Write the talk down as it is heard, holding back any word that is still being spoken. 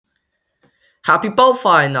Happy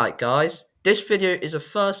Bonfire Night, guys! This video is the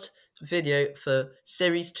first video for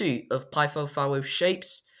Series 2 of Python Fun with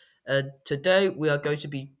Shapes, and today we are going to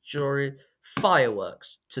be drawing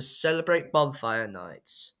fireworks to celebrate Bonfire Night.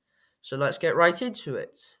 So let's get right into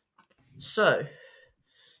it. So,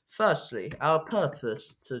 firstly, our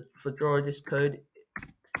purpose for drawing this code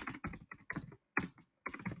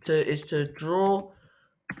is to draw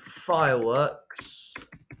fireworks,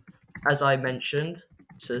 as I mentioned,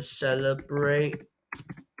 to celebrate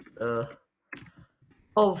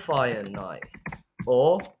Bonfire Night,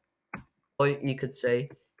 or you could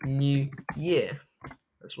say New Year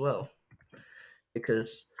as well,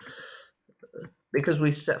 because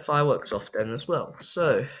we set fireworks off then as well.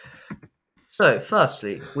 So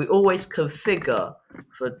firstly, we always configure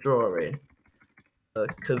for drawing a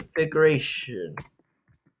configuration.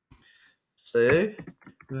 So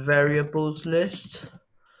variables list.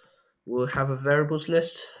 We'll have a variables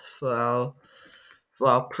list for our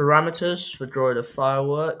parameters for drawing the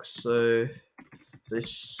fireworks. So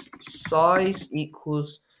this size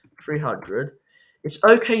equals 300. It's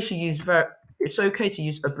okay to use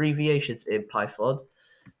abbreviations in Python.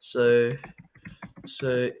 So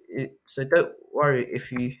don't worry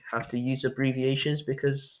if you have to use abbreviations,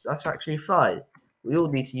 because that's actually fine. We all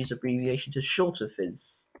need to use abbreviations to shorten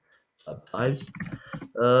things sometimes.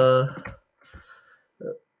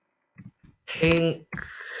 Pink.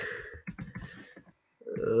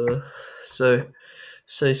 So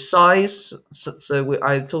size.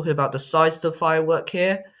 I'm talking about the size of the firework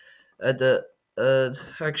here, and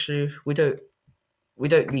actually we don't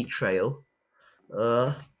need trail.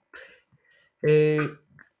 Pink,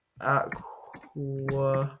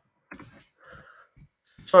 aqua.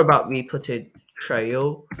 Sorry about me putting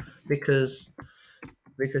trail, because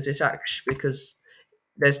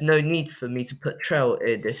there's no need for me to put trail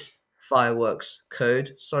in this fireworks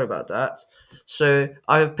code. Sorry about that. So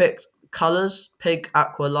I have picked colors, pink,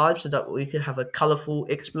 aqua, lime, so that we can have a colorful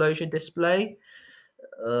explosion display.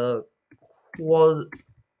 I go to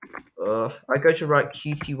write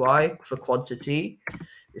QTY for quantity.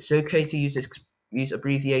 It's okay to use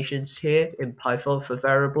abbreviations here in Python for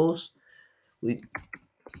variables.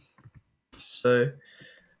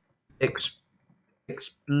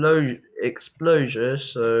 Explosion.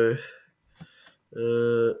 So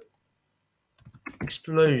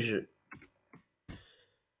explosion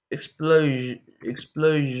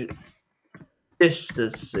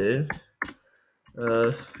distancing.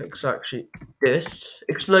 Exactly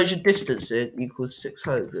explosion distancing equals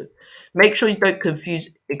 600. Make sure you don't confuse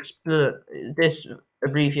this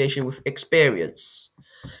abbreviation with experience.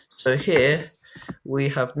 So here we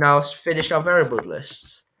have now finished our variable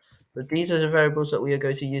list. But these are the variables that we are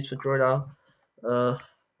going to use for drawing our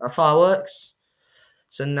fireworks.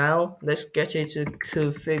 So now let's get into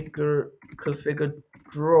configure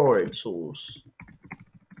drawing tools.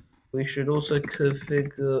 We should also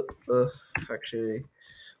configure. Actually,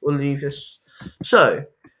 we'll leave this. So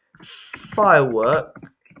firework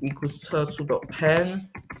equals turtle.pen.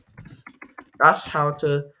 That's how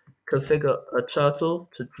to configure a turtle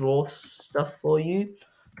to draw stuff for you.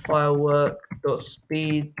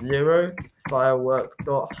 Firework.speed 0,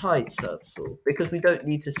 firework.height turtle, because we don't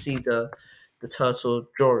need to see the turtle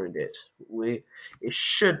drawing it. It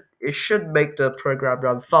should make the program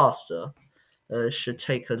run faster. It should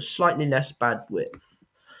take a slightly less bandwidth.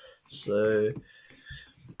 So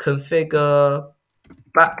configure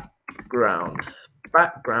background.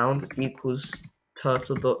 Background equals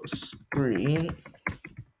turtle.screen.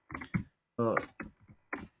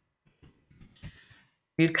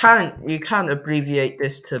 You can abbreviate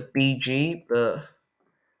this to BG, but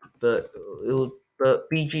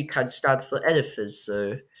BG can stand for anything.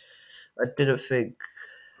 So I didn't think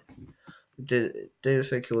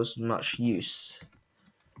it was much use.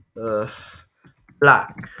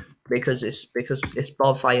 Black, because it's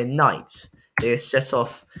Bonfire Night. They are set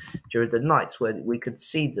off during the night when we could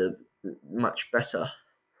see them much better.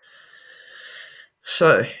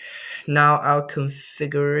 So now our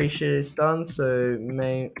configuration is done. So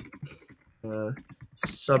main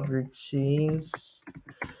subroutines.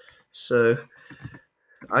 So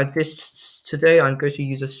today I'm going to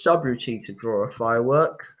use a subroutine to draw a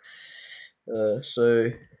firework.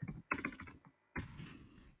 So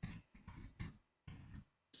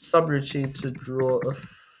subroutine to draw a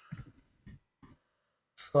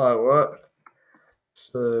firework.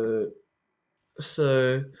 So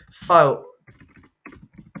file.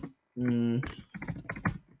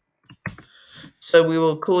 So we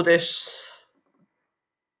will call this.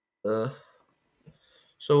 So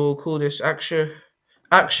we'll call this actually.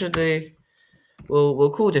 We'll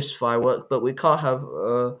call this firework, but we can't have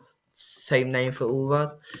same name for all of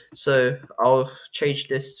us. So I'll change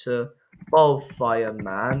this to Bonfire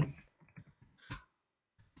Man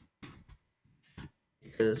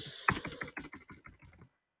because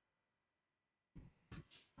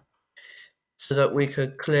so that we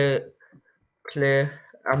could clear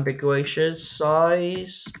ambiguation,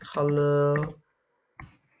 size, color,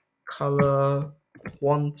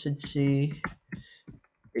 quantity,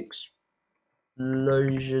 explosion,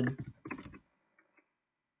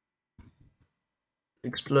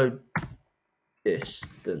 explode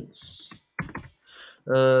distance.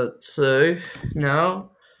 So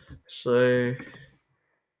now, so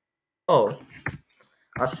oh,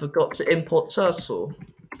 I forgot to import turtle.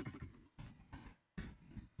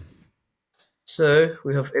 So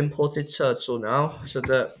we have imported turtle now, so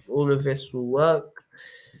that all of this will work.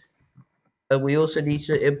 And we also need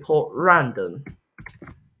to import random.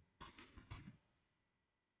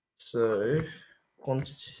 So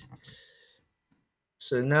quantity.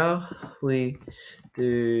 So now we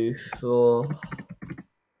do for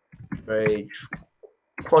range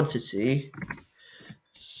quantity.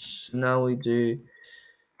 So now we do.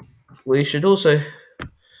 We should also.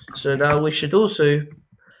 So now we should also.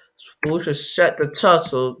 We'll just set the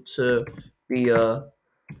turtle to be a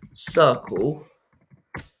circle.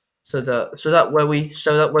 So that when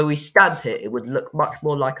we stamp it, it would look much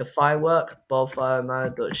more like a firework. Bonfire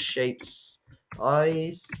Man shapes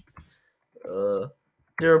eyes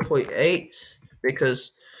 0.8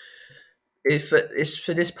 because if it's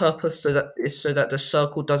for this purpose so that the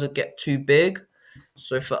circle doesn't get too big.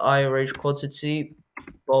 So for eye range quantity,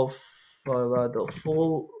 Bonfire Man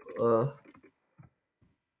full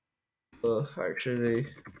actually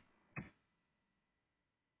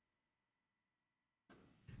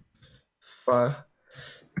fire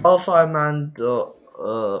Bonfire Man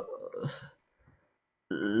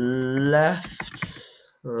left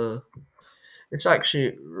it's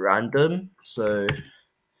actually random so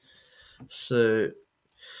so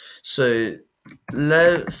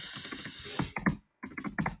left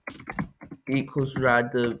equals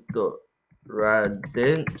random dot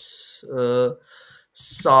randint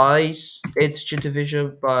size integer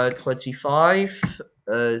division by 25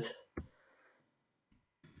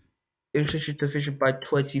 integer division by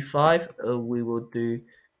 25 we will do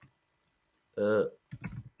uh,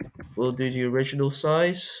 we'll do the original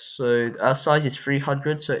size. So our size is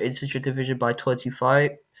 300, so integer division by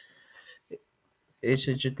 25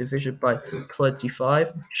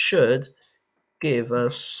 should give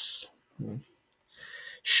us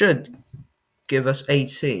should give us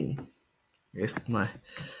 18 if my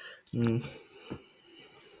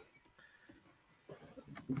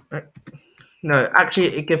no, actually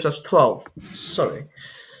it gives us 12. Sorry.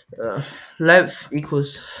 Length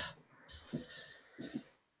equals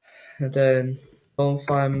and then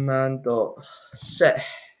bonfire man dot set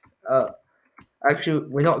actually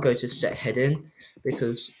we're not going to set heading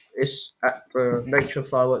because it's at the nature of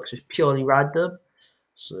fireworks is purely random.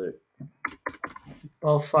 So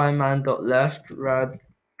bonfire man dot left rad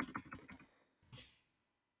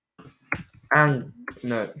and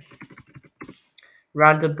no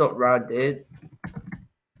random dot random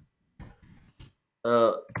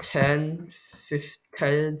 10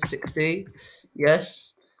 15 60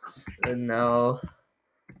 yes, and now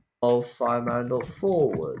bonfire man dot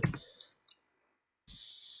forward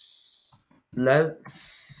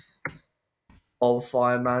length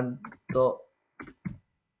bonfire man dot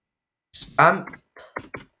stamp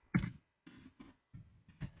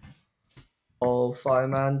bonfire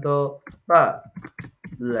man dot back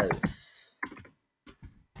length.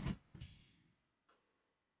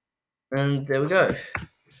 And there we go.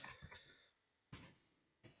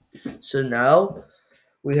 So now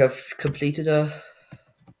we have completed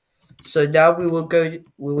so now we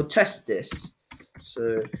will test this.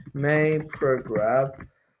 So main program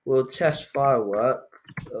will test firework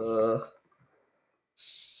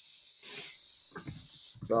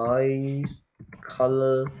size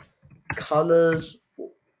colors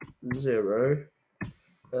 0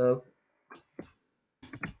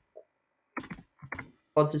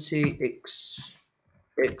 quantity x.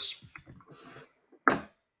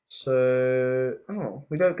 So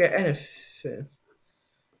we don't get anything.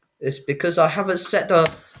 It's because I haven't set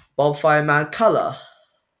the bonfire man color.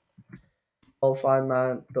 Bonfire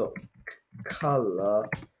man dot color.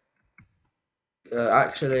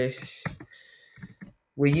 Actually,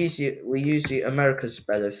 we use the American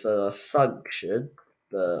spelling for the function,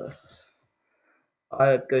 but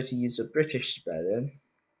I am going to use a British spelling.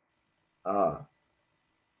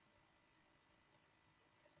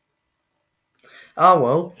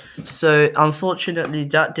 Well. So unfortunately,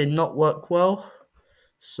 that did not work well.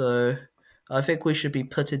 So I think we should be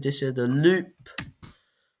putting this in the loop.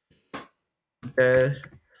 There,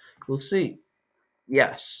 we'll see.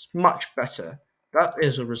 Yes, much better. That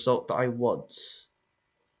is a result that I want.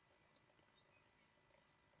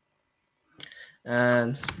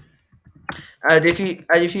 And and if you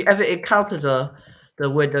ever encounter the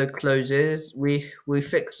window closes, we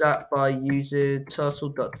fix that by using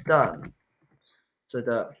turtle.done. So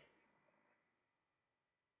that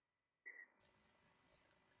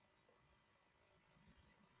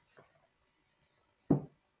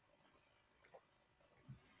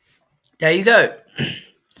there you go.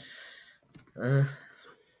 Uh,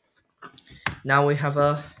 now we have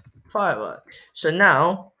a firework. So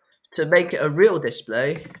now to make it a real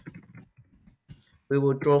display, we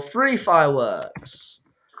will draw three fireworks.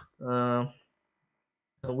 Uh,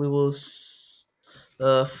 we will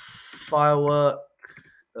firework.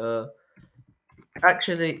 Uh,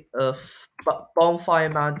 Bonfire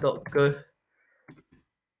Man dot go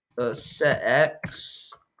set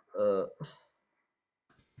X. Uh,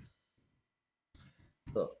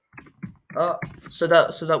 uh, so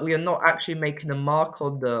that we are not actually making a mark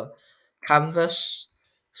on the canvas.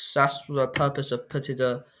 So that's the purpose of putting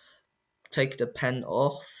the take the pen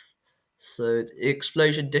off. So the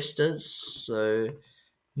explosion distance. So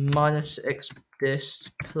minus x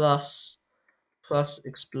dist plus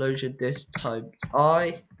explosion dist times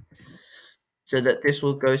I. So that this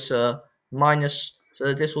will go to minus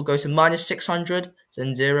 600,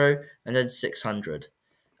 then 0, and then 600.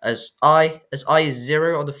 As I is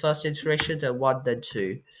 0 on the first iteration, then 1, then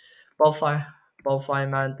 2. Bonfire, bonfire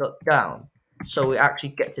man dot down. So we actually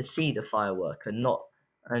get to see the firework and not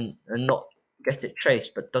get it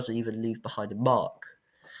traced, but doesn't even leave behind a mark.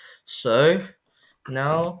 So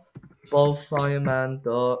now bonfire man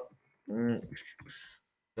dot no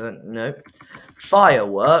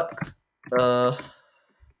firework uh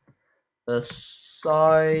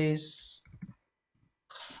size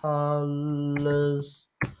colors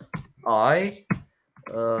I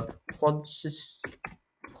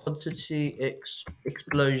quantity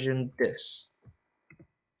explosion distance.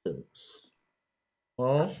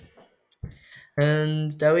 Well,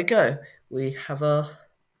 and there we go. We have a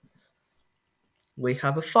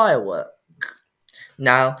firework.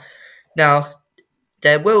 Now now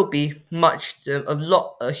there will be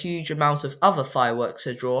a huge amount of other fireworks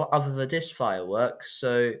to draw other than this firework.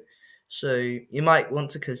 So you might want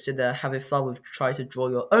to consider having fun with try to draw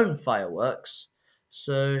your own fireworks.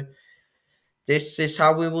 So this is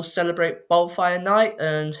how we will celebrate Bonfire Night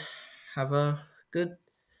and have a good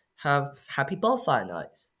have happy Bonfire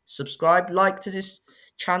Night. Subscribe, like to this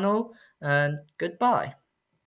channel, and goodbye.